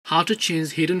How to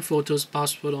change hidden photos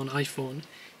password on iPhone.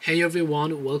 Hey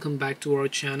everyone, welcome back to our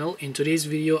channel. In today's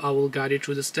video I will guide you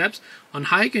through the steps on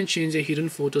how you can change a hidden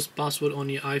photos password on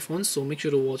your iPhone, so make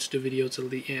sure to watch the video till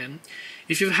the end.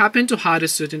 If you happen to hide a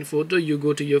certain photo, you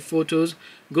go to your photos,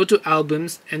 go to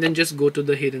albums, and then just go to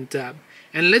the hidden tab.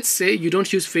 And let's say you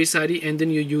don't use Face ID and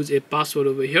then you use a password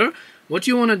over here. What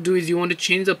you want to do is you want to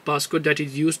change the passcode that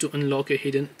is used to unlock your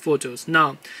hidden photos.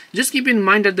 Now, just keep in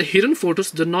mind that the hidden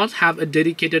photos do not have a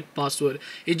dedicated password.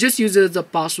 It just uses the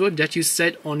password that you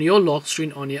set on your lock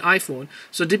screen on your iPhone.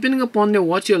 So depending upon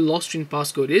what your lock screen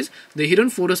passcode is, the hidden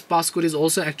photos passcode is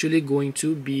also actually going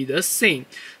to be the same.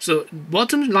 So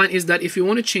bottom line is that if you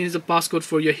want to change the passcode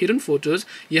for your hidden photos,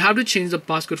 you have to change the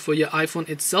passcode for your iPhone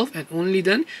itself, and only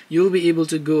then you will be able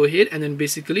to go ahead and then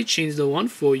basically change the one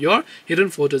for your hidden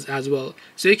photos as well.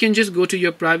 So you can just go to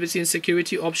your privacy and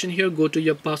security option here, go to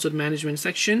your password management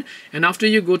section, and after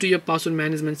you go to your password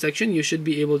management section, you should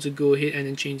be able to go ahead and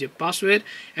then change your password.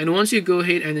 And once you go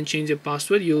ahead and then change your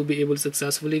password, you will be able to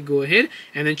successfully go ahead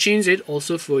and then change it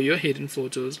also for your hidden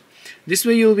photos. This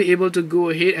way you'll be able to go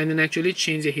ahead and then actually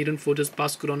change the hidden photos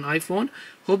passcode on iPhone.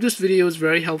 Hope this video is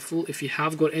very helpful. If you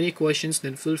have got any questions,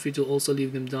 then feel free to also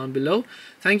leave them down below.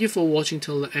 Thank you for watching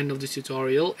till the end of this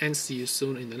tutorial, and see you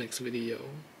soon in the next video.